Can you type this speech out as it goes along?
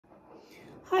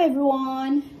Hi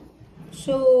everyone.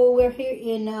 So we're here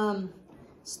in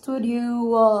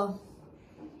studio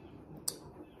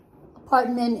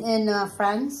apartment in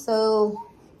France. So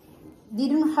they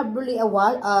don't have really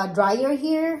a dryer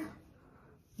here.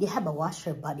 They have a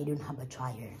washer, but they don't have a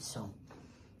dryer. So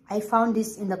I found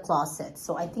this in the closet.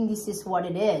 So I think this is what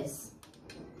it is.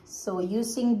 So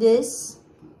using this,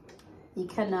 you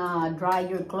can dry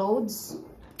your clothes.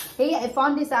 Hey, I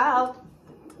found this out.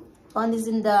 Found this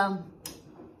in the,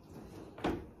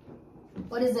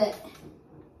 what is it?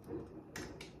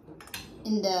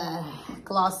 In the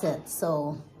closet.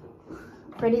 So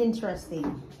pretty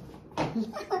interesting.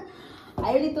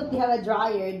 I really thought you have a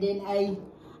dryer. Then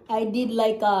I did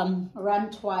like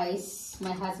run twice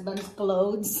my husband's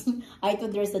clothes. I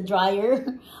thought there's a dryer.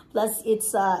 Plus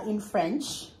it's in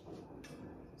French.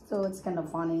 So it's kind of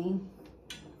funny.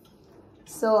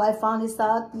 So I found this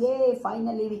out. Yay,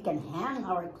 finally we can hang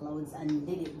our clothes and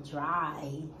let it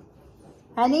dry.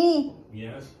 Honey?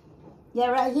 Yes? Yeah,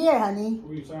 right here, honey.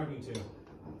 Who are you talking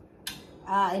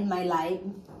to? In my live.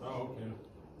 Oh, okay.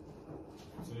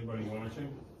 Is anybody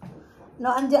watching?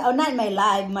 No, not in my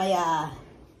live. My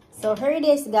so here it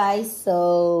is, guys.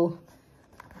 So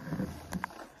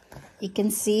you can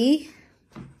see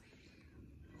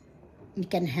you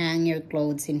can hang your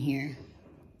clothes in here.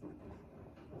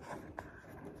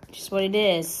 Just what it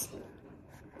is.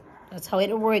 That's how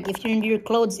it works. If you do your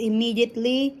clothes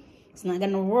immediately, it's not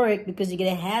gonna work because you're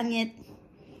gonna hang it.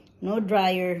 No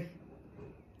dryer.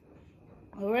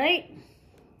 Alright?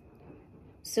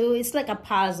 So it's like a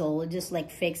puzzle. Just like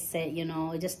fix it, you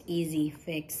know, just easy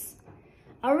fix.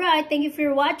 Alright, thank you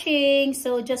for watching.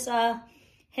 So just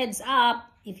heads up,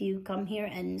 if you come here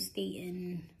and stay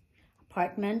in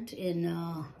apartment in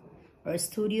or a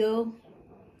studio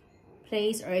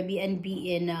place or Airbnb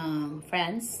in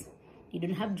France, you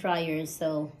don't have dryers.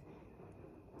 So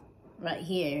right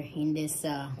here in this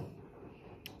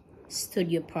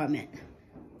studio apartment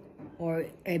or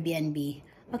Airbnb.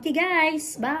 Okay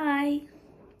guys, bye.